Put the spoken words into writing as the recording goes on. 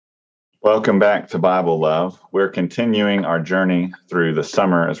Welcome back to Bible Love. We're continuing our journey through the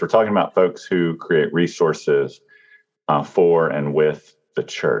summer as we're talking about folks who create resources for and with the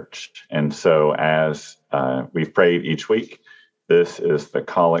church. And so as we've prayed each week, this is the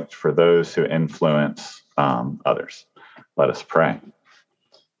collect for those who influence others. Let us pray.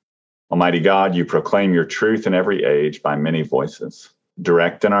 Almighty God, you proclaim your truth in every age by many voices.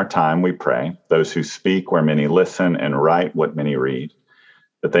 Direct in our time, we pray, those who speak where many listen and write what many read,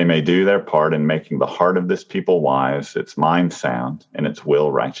 that they may do their part in making the heart of this people wise, its mind sound, and its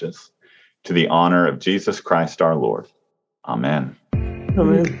will righteous. To the honor of Jesus Christ our Lord. Amen.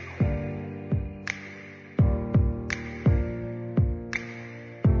 Amen.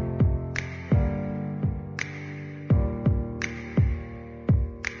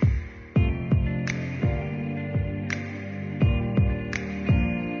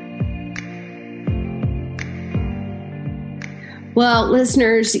 Well,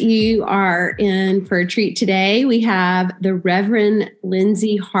 listeners, you are in for a treat today. We have the Reverend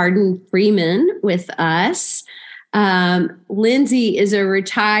Lindsay Hardin Freeman with us. Lindsay is a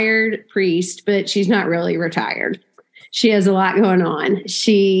retired priest, but she's not really retired. She has a lot going on.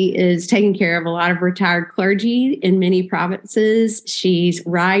 She is taking care of a lot of retired clergy in many provinces. She's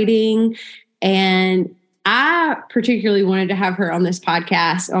writing, and I particularly wanted to have her on our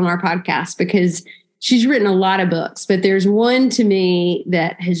podcast, because she's written a lot of books, but there's one to me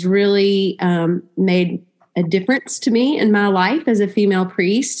that has really made a difference to me in my life as a female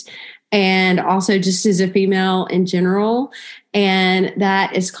priest, and also just as a female in general. And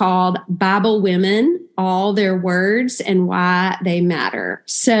that is called Bible Women, All Their Words and Why They Matter.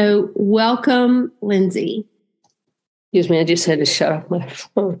 So welcome, Lindsay. Excuse me, I just had to shut off my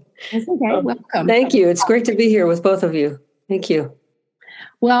phone. That's okay. Welcome. Thank you. It's great to be here with both of you. Thank you.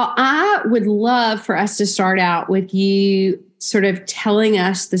 Well, I would love for us to start out with you sort of telling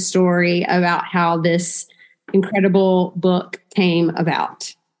us the story about how this incredible book came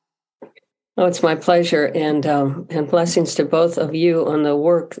about. Oh, it's my pleasure, and blessings to both of you on the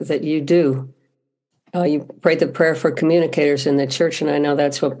work that you do. You prayed the prayer for communicators in the church, and I know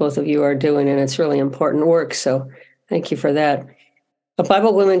that's what both of you are doing, and it's really important work, so thank you for that.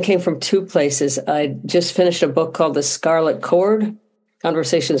 Bible Women came from two places. I just finished a book called The Scarlet Cord,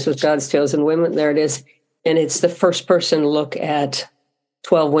 Conversations with God's Chosen Women. There it is. And it's the first person look at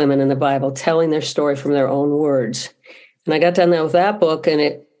 12 women in the Bible telling their story from their own words. And I got done with that book,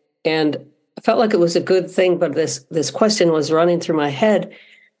 and I felt like it was a good thing, but this question was running through my head.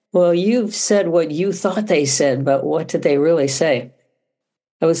 Well, you've said what you thought they said, but what did they really say?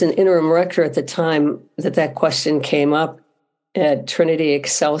 I was an interim rector at the time that question came up at Trinity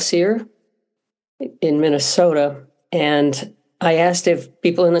Excelsior in Minnesota, and I asked if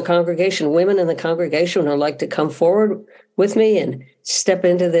people in the congregation, women in the congregation, would like to come forward with me and step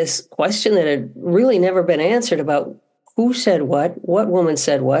into this question that had really never been answered about who said what woman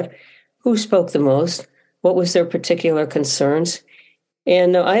said what, who spoke the most, what was their particular concerns.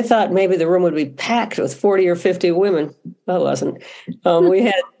 And I thought maybe the room would be packed with 40 or 50 women. Well, it wasn't. We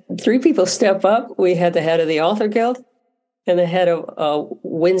had 3 people step up. We had the head of the Author Guild and the head of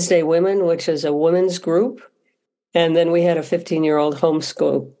Wednesday Women, which is a women's group. And then we had a 15-year-old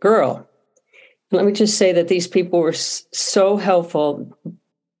homeschool girl. Let me just say that these people were so helpful.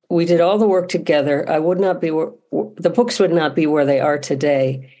 We did all the work together. The books would not be where they are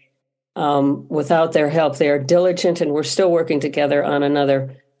today without their help. They are diligent, and we're still working together on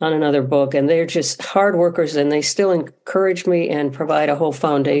another book. And they're just hard workers, and they still encourage me and provide a whole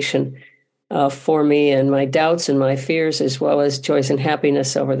foundation for me and my doubts and my fears, as well as joys and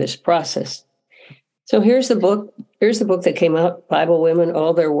happiness over this process. So here's the book. Here's the book that came out, Bible Women,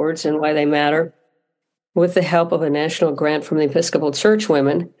 All Their Words and Why They Matter, with the help of a national grant from the Episcopal Church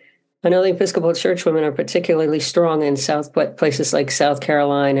Women. I know the Episcopal Church Women are particularly strong in places like South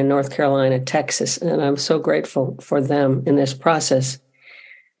Carolina and North Carolina, Texas, and I'm so grateful for them in this process.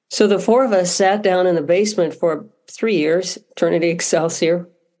 So the 4 of us sat down in the basement for 3 years, Trinity Excelsior,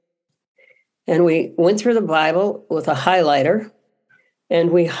 and we went through the Bible with a highlighter,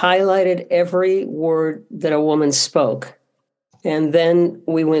 and we highlighted every word that a woman spoke. And then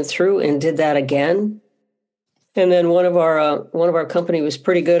we went through and did that again. And then one of our company was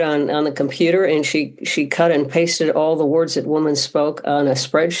pretty good on the computer, and she cut and pasted all the words that women spoke on a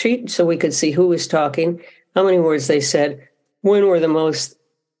spreadsheet so we could see who was talking, how many words they said, when were the most,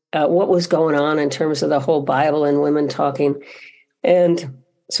 what was going on in terms of the whole Bible and women talking. And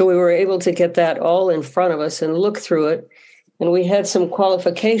so we were able to get that all in front of us and look through it. And we had some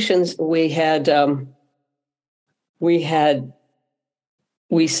qualifications. We said,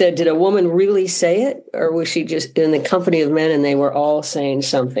 did a woman really say it? Or was she just in the company of men and they were all saying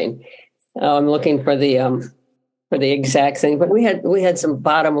something? I'm looking for the exact thing, but we had some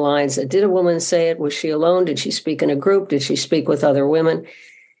bottom lines. Did a woman say it? Was she alone? Did she speak in a group? Did she speak with other women?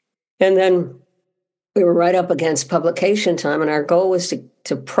 And then we were right up against publication time, and our goal was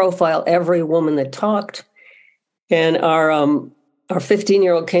to profile every woman that talked. And our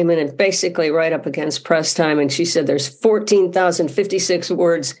 15-year-old came in and basically right up against press time, and she said there's 14,056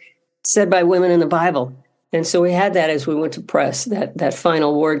 words said by women in the Bible. And so we had that as we went to press, that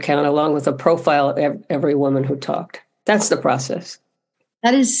final word count, along with a profile of every woman who talked. That's the process.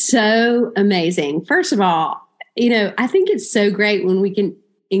 That is so amazing. First of all, I think it's so great when we can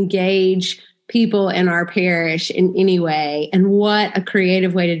engage people in our parish in any way, and what a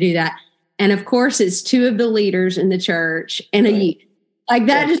creative way to do that. And of course, it's two of the leaders in the church and a youth. Like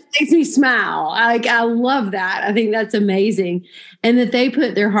that just makes me smile. I love that. I think that's amazing. And that they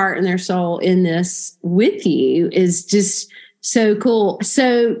put their heart and their soul in this with you is just so cool.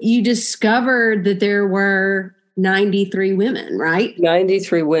 So you discovered that there were 93 women, right?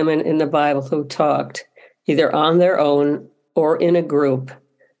 93 women in the Bible who talked either on their own or in a group.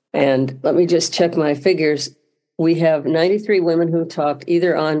 And let me just check my figures. We have 93 women who talked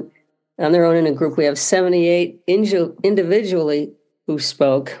either on their own in a group. We have 78 individually who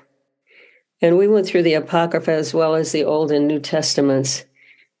spoke. And we went through the Apocrypha as well as the Old and New Testaments.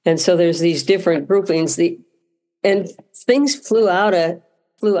 And so there's these different groupings. And things flew out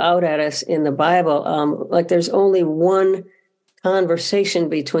at us in the Bible. Like there's only one conversation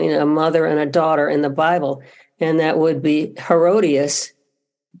between a mother and a daughter in the Bible, and that would be Herodias,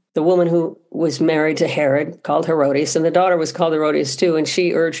 the woman who was married to Herod, called Herodias, and the daughter was called Herodias too, and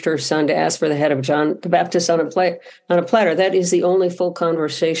she urged her son to ask for the head of John the Baptist on a platter. That is the only full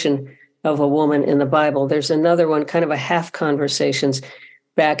conversation of a woman in the Bible. There's another one, kind of a half conversations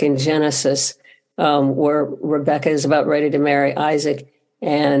back in Genesis, where Rebecca is about ready to marry Isaac,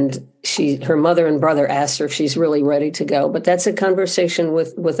 and her mother and brother asked her if she's really ready to go. But that's a conversation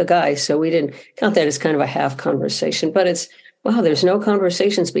with a guy, so we didn't count that as kind of a half conversation. But it's, wow, there's no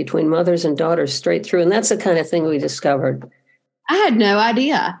conversations between mothers and daughters straight through. And that's the kind of thing we discovered. I had no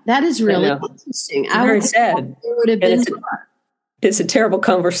idea. That is really interesting. Very sad. It would have been it's a terrible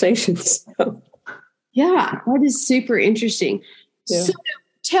conversation. So. Yeah, that is super interesting. Yeah. So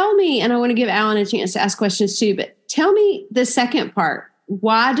tell me, and I want to give Alan a chance to ask questions too, but tell me the second part.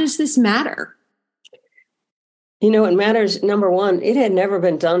 Why does this matter? It matters. Number one, it had never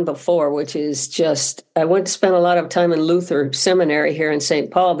been done before, which is just, I went to spend a lot of time in Luther Seminary here in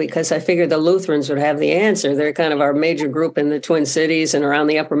St. Paul because I figured the Lutherans would have the answer. They're kind of our major group in the Twin Cities and around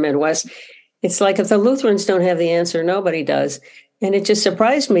the upper Midwest. It's like if the Lutherans don't have the answer, nobody does. And it just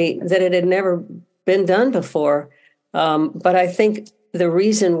surprised me that it had never been done before. But I think the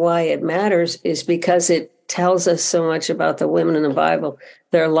reason why it matters is because it tells us so much about the women in the Bible,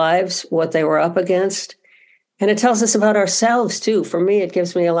 their lives, what they were up against. And it tells us about ourselves, too. For me, it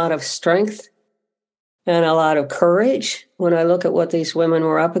gives me a lot of strength and a lot of courage when I look at what these women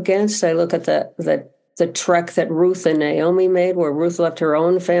were up against. I look at the trek that Ruth and Naomi made, where Ruth left her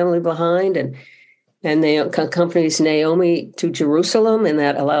own family behind and they accompanies Naomi to Jerusalem, and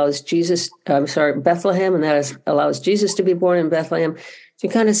that allows Bethlehem, and that allows Jesus to be born in Bethlehem. So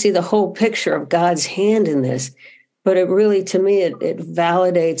you kind of see the whole picture of God's hand in this. But it really, to me, it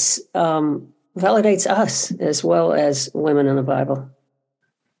validates us as well as women in the Bible.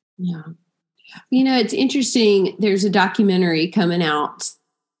 Yeah. It's interesting. There's a documentary coming out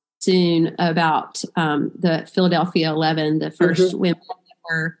soon about the Philadelphia 11, the first women that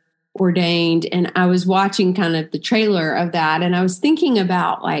were ordained. And I was watching kind of the trailer of that. And I was thinking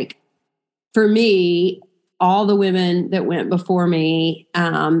about, like, for me, all the women that went before me,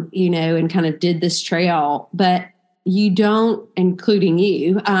 and kind of did this trail, but you don't, including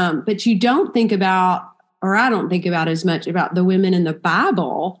you, but you don't think about, or I don't think about as much about the women in the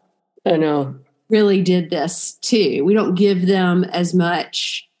Bible. I know. Really did this too. We don't give them as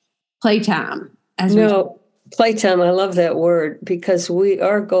much playtime as playtime. I love that word because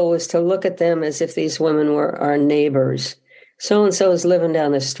our goal is to look at them as if these women were our neighbors. So-and-so is living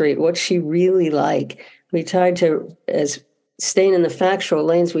down the street. What's she really like? We tried to, as staying in the factual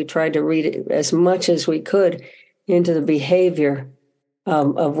lanes, we tried to read it as much as we could into the behavior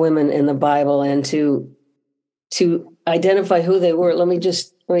of women in the Bible and to identify who they were. Let me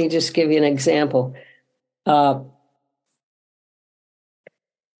just give you an example.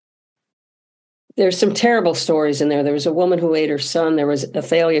 There's some terrible stories in there. There was a woman who ate her son. There was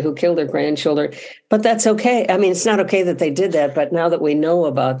Athaliah who killed her grandchildren. But that's okay. I mean, it's not okay that they did that, but now that we know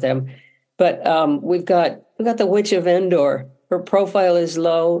about them. But we've got the Witch of Endor. Her profile is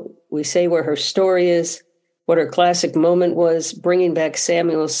low. We say where her story is. what her classic moment was, bringing back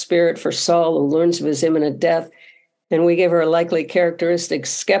Samuel's spirit for Saul, who learns of his imminent death. And we gave her a likely characteristic: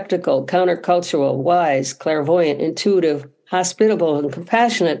 skeptical, countercultural, wise, clairvoyant, intuitive, hospitable, and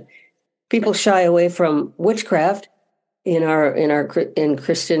compassionate. People shy away from witchcraft in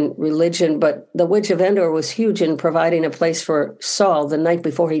Christian religion, but the Witch of Endor was huge in providing a place for Saul the night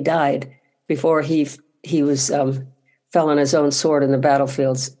before he died, before he was fell on his own sword in the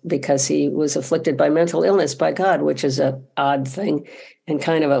battlefields, because he was afflicted by mental illness by God, which is an odd thing and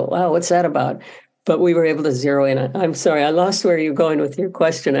kind of a, wow, what's that about? But we were able to zero in. I'm sorry, I lost where you're going with your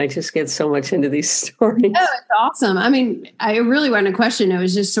question. I just get so much into these stories. Oh, it's awesome. I mean, I really wasn't a question. It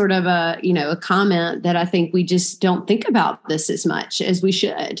was just sort of a comment that I think we just don't think about this as much as we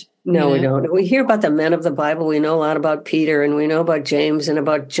should. No, we don't. We hear about the men of the Bible. We know a lot about Peter, and we know about James and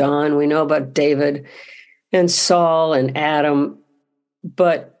about John. We know about David and Saul and Adam.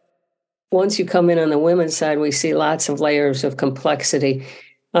 But once you come in on the women's side, we see lots of layers of complexity.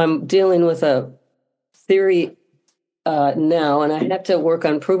 I'm dealing with a theory now, and I have to work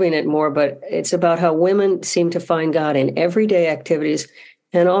on proving it more, but it's about how women seem to find God in everyday activities.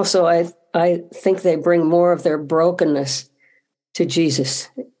 And also, I think they bring more of their brokenness to Jesus.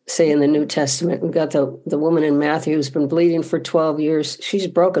 Say in the New Testament, we've got the woman in Matthew who's been bleeding for 12 years. She's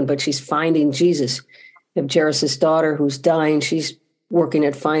broken, but she's finding Jesus. You have Jairus' daughter who's dying. She's working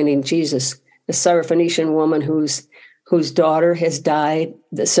at finding Jesus. The Syrophoenician woman whose daughter has died.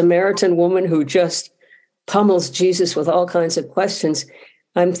 The Samaritan woman who just pummels Jesus with all kinds of questions.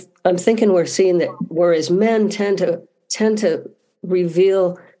 I'm thinking we're seeing that whereas men tend to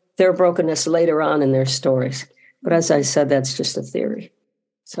reveal their brokenness later on in their stories. But as I said, that's just a theory.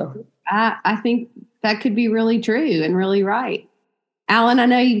 So I think that could be really true and really right. Alan, I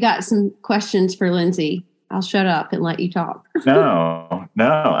know you've got some questions for Lindsay. I'll shut up and let you talk. No.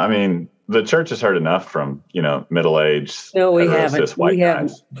 I mean, the church has heard enough from, middle-aged, no, we haven't. White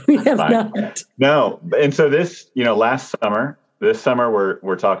guys. We have not. No. And so this summer,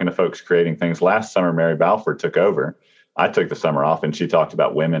 we're talking to folks creating things. Last summer, Mary Balfour took over. I took the summer off, and she talked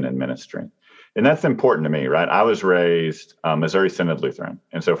about women in ministry. And that's important to me, right? I was raised Missouri Synod Lutheran.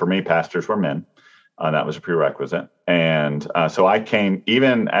 And so for me, pastors were men. That was a prerequisite. And so I came,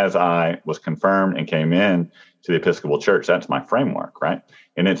 even as I was confirmed and came in to the Episcopal Church, that's my framework, right?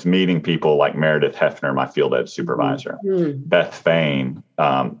 And it's meeting people like Meredith Hefner, my field ed supervisor, Beth Fain,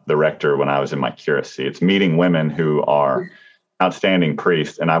 the rector when I was in my curacy. It's meeting women who are outstanding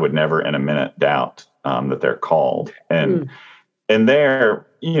priests, and I would never in a minute doubt that they're called. And there,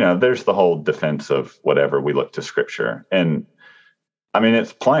 there's the whole defense of whatever. We look to Scripture. And I mean,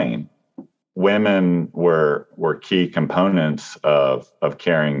 it's plain. Women were key components of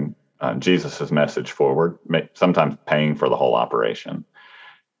carrying Jesus's message forward, sometimes paying for the whole operation.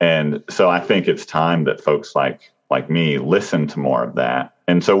 And so I think it's time that folks like me listen to more of that.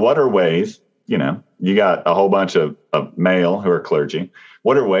 And so what are ways, you got a whole bunch of male who are clergy.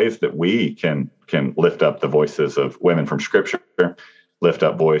 What are ways that we can lift up the voices of women from Scripture, lift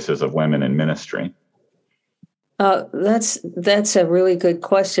up voices of women in ministry? That's a really good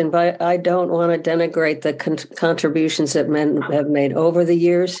question, but I don't want to denigrate the contributions that men have made over the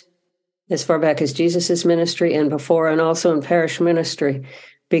years, as far back as Jesus's ministry and before, and also in parish ministry,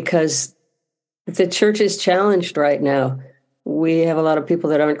 because the church is challenged right now. We have a lot of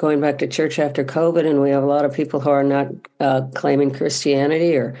people that aren't going back to church after COVID, and we have a lot of people who are not claiming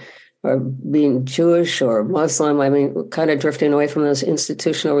Christianity or being Jewish or Muslim. I mean, kind of drifting away from those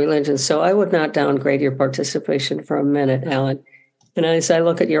institutional religions. So I would not downgrade your participation for a minute, Alan. And as I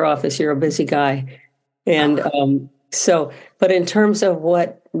look at your office, you're a busy guy. And but in terms of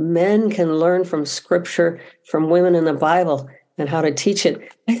what men can learn from Scripture, from women in the Bible, and how to teach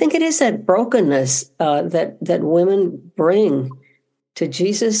it, I think it is that brokenness that women bring to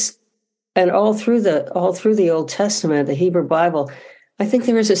Jesus, and all through the Old Testament, the Hebrew Bible. I think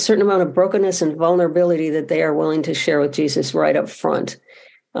there is a certain amount of brokenness and vulnerability that they are willing to share with Jesus right up front.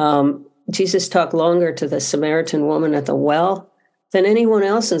 Jesus talked longer to the Samaritan woman at the well than anyone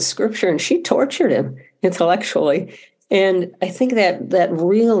else in Scripture, and she tortured him intellectually. And I think that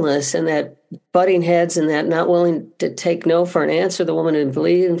realness and that butting heads and that not willing to take no for an answer, the woman who had been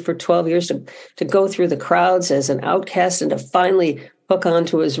bleeding for 12 years to go through the crowds as an outcast and to finally hook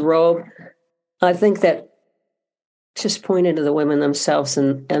onto his robe, I think that just pointed to the women themselves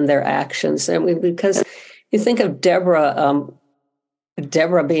and their actions. And because you think of Deborah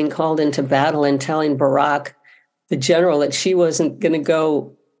being called into battle and telling Barak, the general, that she wasn't going to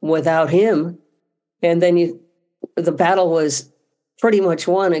go without him. And then the battle was pretty much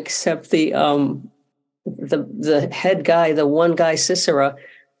won, except the head guy, the one guy, Sisera,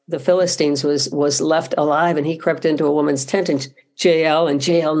 the Philistines was left alive, and he crept into a woman's tent, and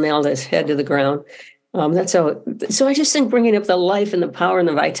Jael nailed his head to the ground. That's how. So I just think bringing up the life and the power and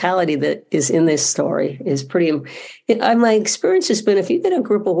the vitality that is in this story is pretty. My experience has been, if you get a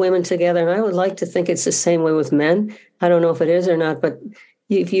group of women together, and I would like to think it's the same way with men. I don't know if it is or not, but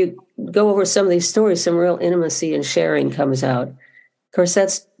if you go over some of these stories, some real intimacy and sharing comes out. Of course,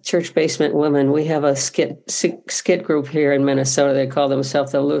 that's Church Basement Women. We have a skit group here in Minnesota. They call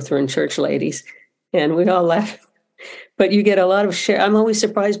themselves the Lutheran Church Ladies, and we all laugh. But you get a lot of share. I'm always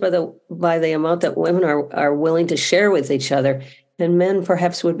surprised by the amount that women are willing to share with each other, and men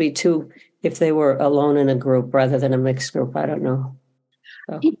perhaps would be too if they were alone in a group rather than a mixed group. I don't know.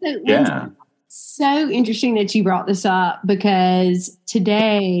 So. Yeah. So interesting that you brought this up, because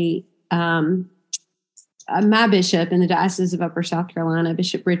today, my bishop in the Diocese of Upper South Carolina,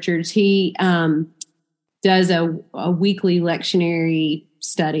 Bishop Richards, he does a weekly lectionary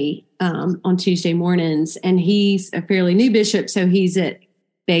study on Tuesday mornings, and he's a fairly new bishop, so he's at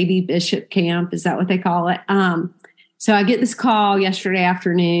baby bishop camp. Is that what they call it? So I get this call yesterday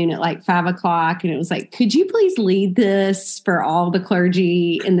afternoon at like 5:00, and it was like, could you please lead this for all the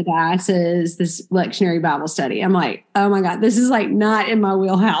clergy in the diocese, this lectionary Bible study? I'm like, oh my God, this is like not in my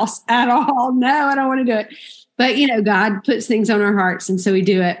wheelhouse at all. No, I don't want to do it. But, God puts things on our hearts, and so we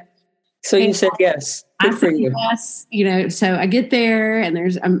do it. So you said yes. Good for you. Yes, so I get there,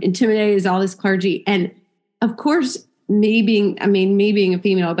 and I'm intimidated as all this clergy. And of course, me being a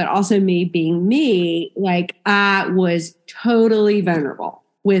female, but also me being me, like I was totally vulnerable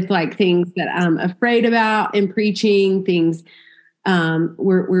with like things that I'm afraid about in preaching, things.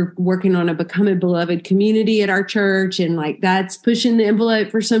 We're working on a Become a Beloved community at our church, and like that's pushing the envelope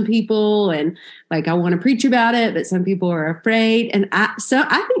for some people, and like I want to preach about it, but some people are afraid. And I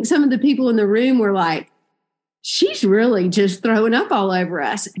think some of the people in the room were like, she's really just throwing up all over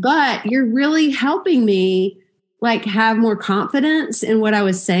us, but you're really helping me like have more confidence in what I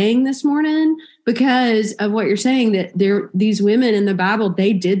was saying this morning because of what you're saying, that these women in the Bible,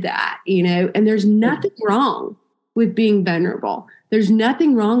 they did that, and there's nothing wrong with being vulnerable. There's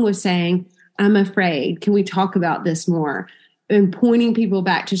nothing wrong with saying, I'm afraid. Can we talk about this more? And pointing people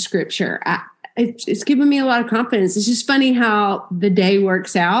back to scripture. It's given me a lot of confidence. It's just funny how the day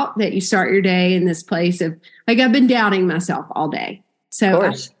works out, that you start your day in this place of like, I've been doubting myself all day. So of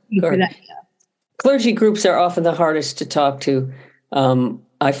course. Clergy groups are often the hardest to talk to.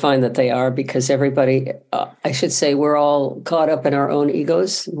 I find that they are, because everybody, I should say, we're all caught up in our own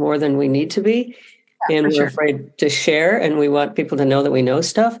egos more than we need to be. And we're afraid to share, and we want people to know that we know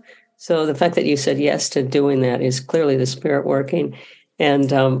stuff. So the fact that you said yes to doing that is clearly the Spirit working.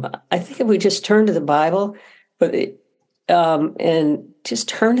 And I think if we just turn to the Bible, and just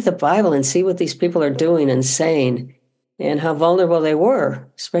turn to the Bible and see what these people are doing and saying, and how vulnerable they were,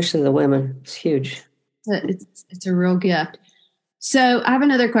 especially the women, it's huge. It's a real gift. So I have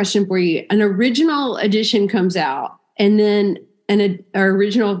another question for you. An original edition comes out, and then our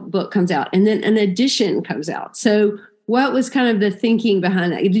original book comes out, and then an edition comes out. So what was kind of the thinking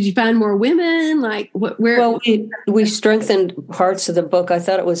behind that? Did you find more women? Like where? Well, we strengthened parts of the book. I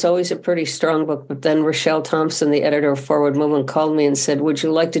thought it was always a pretty strong book, but then Rochelle Thompson, the editor of Forward Movement, called me and said, would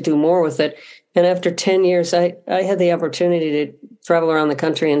you like to do more with it? And after 10 years, I had the opportunity to travel around the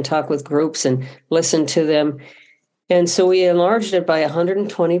country and talk with groups and listen to them. And so we enlarged it by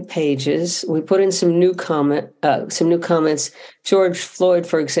 120 pages. We put in some new comments. George Floyd,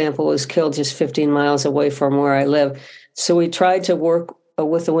 for example, was killed just 15 miles away from where I live. So we tried to work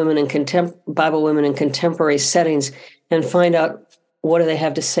with the women in Bible women in contemporary settings and find out what do they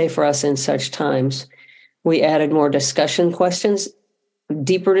have to say for us in such times. We added more discussion questions,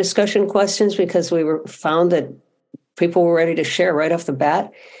 deeper discussion questions, because we found that people were ready to share right off the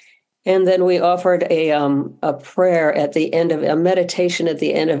bat. And then we offered a prayer at the end of a meditation at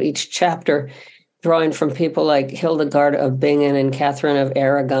the end of each chapter, drawing from people like Hildegard of Bingen and Catherine of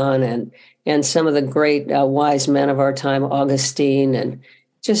Aragon and some of the great wise men of our time, Augustine, and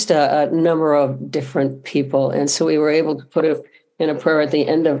just a number of different people. And so we were able to put it in a prayer at the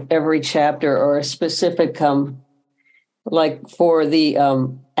end of every chapter, or a specific, like for the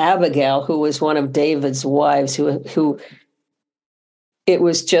Abigail, who was one of David's wives, who it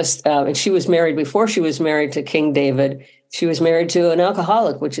was just, and she was married before she was married to King David. She was married to an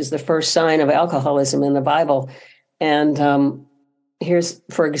alcoholic, which is the first sign of alcoholism in the Bible. And here's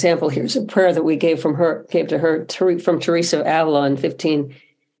a prayer that we gave to her from Teresa of Avila in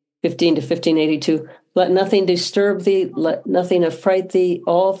 1515 to 1582. Let nothing disturb thee, let nothing affright thee.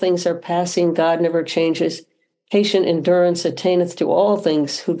 All things are passing, God never changes. Patient endurance attaineth to all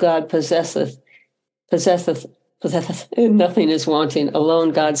things, who God possesseth, Nothing is wanting.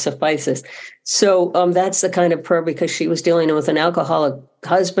 Alone God suffices. So that's the kind of prayer, because she was dealing with an alcoholic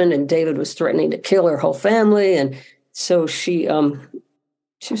husband, and David was threatening to kill her whole family. And so she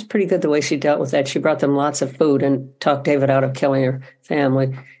was pretty good the way she dealt with that. She brought them lots of food and talked David out of killing her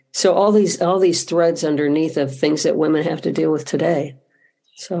family. So all these threads underneath of things that women have to deal with today.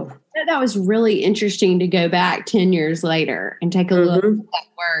 So that was really interesting to go back 10 years later and take a look at that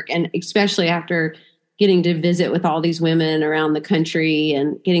work, and especially after getting to visit with all these women around the country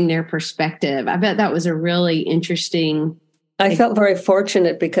and getting their perspective. I bet that was a really interesting. I felt very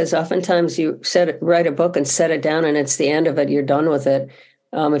fortunate, because oftentimes you write a book and set it down, and it's the end of it. You're done with it.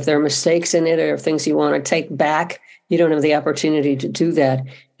 If there are mistakes in it or things you want to take back, you don't have the opportunity to do that.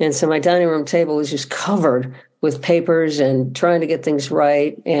 And so my dining room table was just covered with papers and trying to get things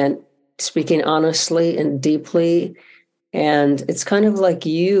right and speaking honestly and deeply. And it's kind of like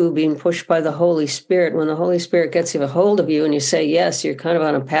you being pushed by the Holy Spirit. When the Holy Spirit gets a hold of you and you say yes, you're kind of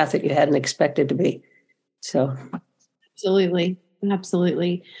on a path that you hadn't expected to be. So, absolutely.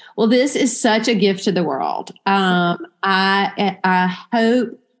 Well, this is such a gift to the world. I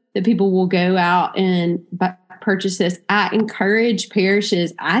hope that people will go out and purchase this. I encourage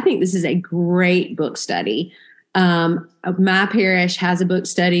parishes. I think this is a great book study. My parish has a book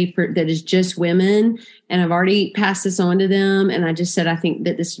study that is just women, and I've already passed this on to them. And I just said, I think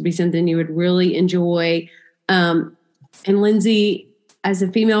that this would be something you would really enjoy. And Lindsay, as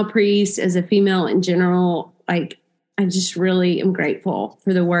a female priest, as a female in general, I just really am grateful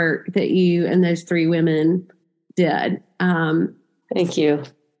for the work that you and those three women did. Thank you.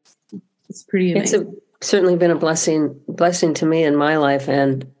 It's pretty amazing. It's certainly been a blessing to me in my life.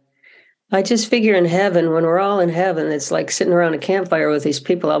 And I just figure in heaven, when we're all in heaven, it's like sitting around a campfire with these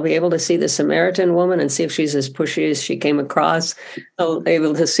people. I'll be able to see the Samaritan woman and see if she's as pushy as she came across. I'll be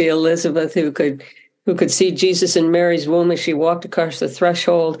able to see Elizabeth, who could see Jesus in Mary's womb as she walked across the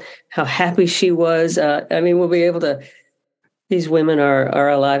threshold, how happy she was. We'll be able to, these women are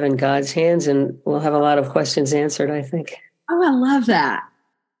alive in God's hands, and we'll have a lot of questions answered, I think. Oh, I love that.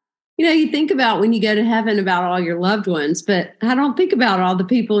 You think about when you go to heaven about all your loved ones, but I don't think about all the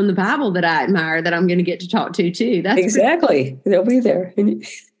people in the Bible that I admire that I'm going to get to talk to too. That's exactly. They'll be there.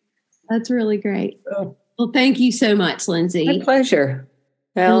 That's really great. Well, thank you so much, Lindsay. My pleasure.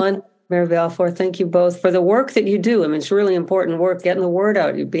 Alan, Mary Balfour, thank you both for the work that you do. It's really important work, getting the word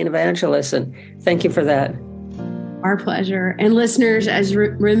out. You being evangelists, and thank you for that. Our pleasure. And listeners,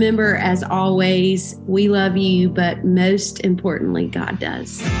 remember, as always, we love you, but most importantly, God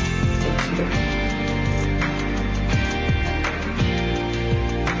does. Thank you.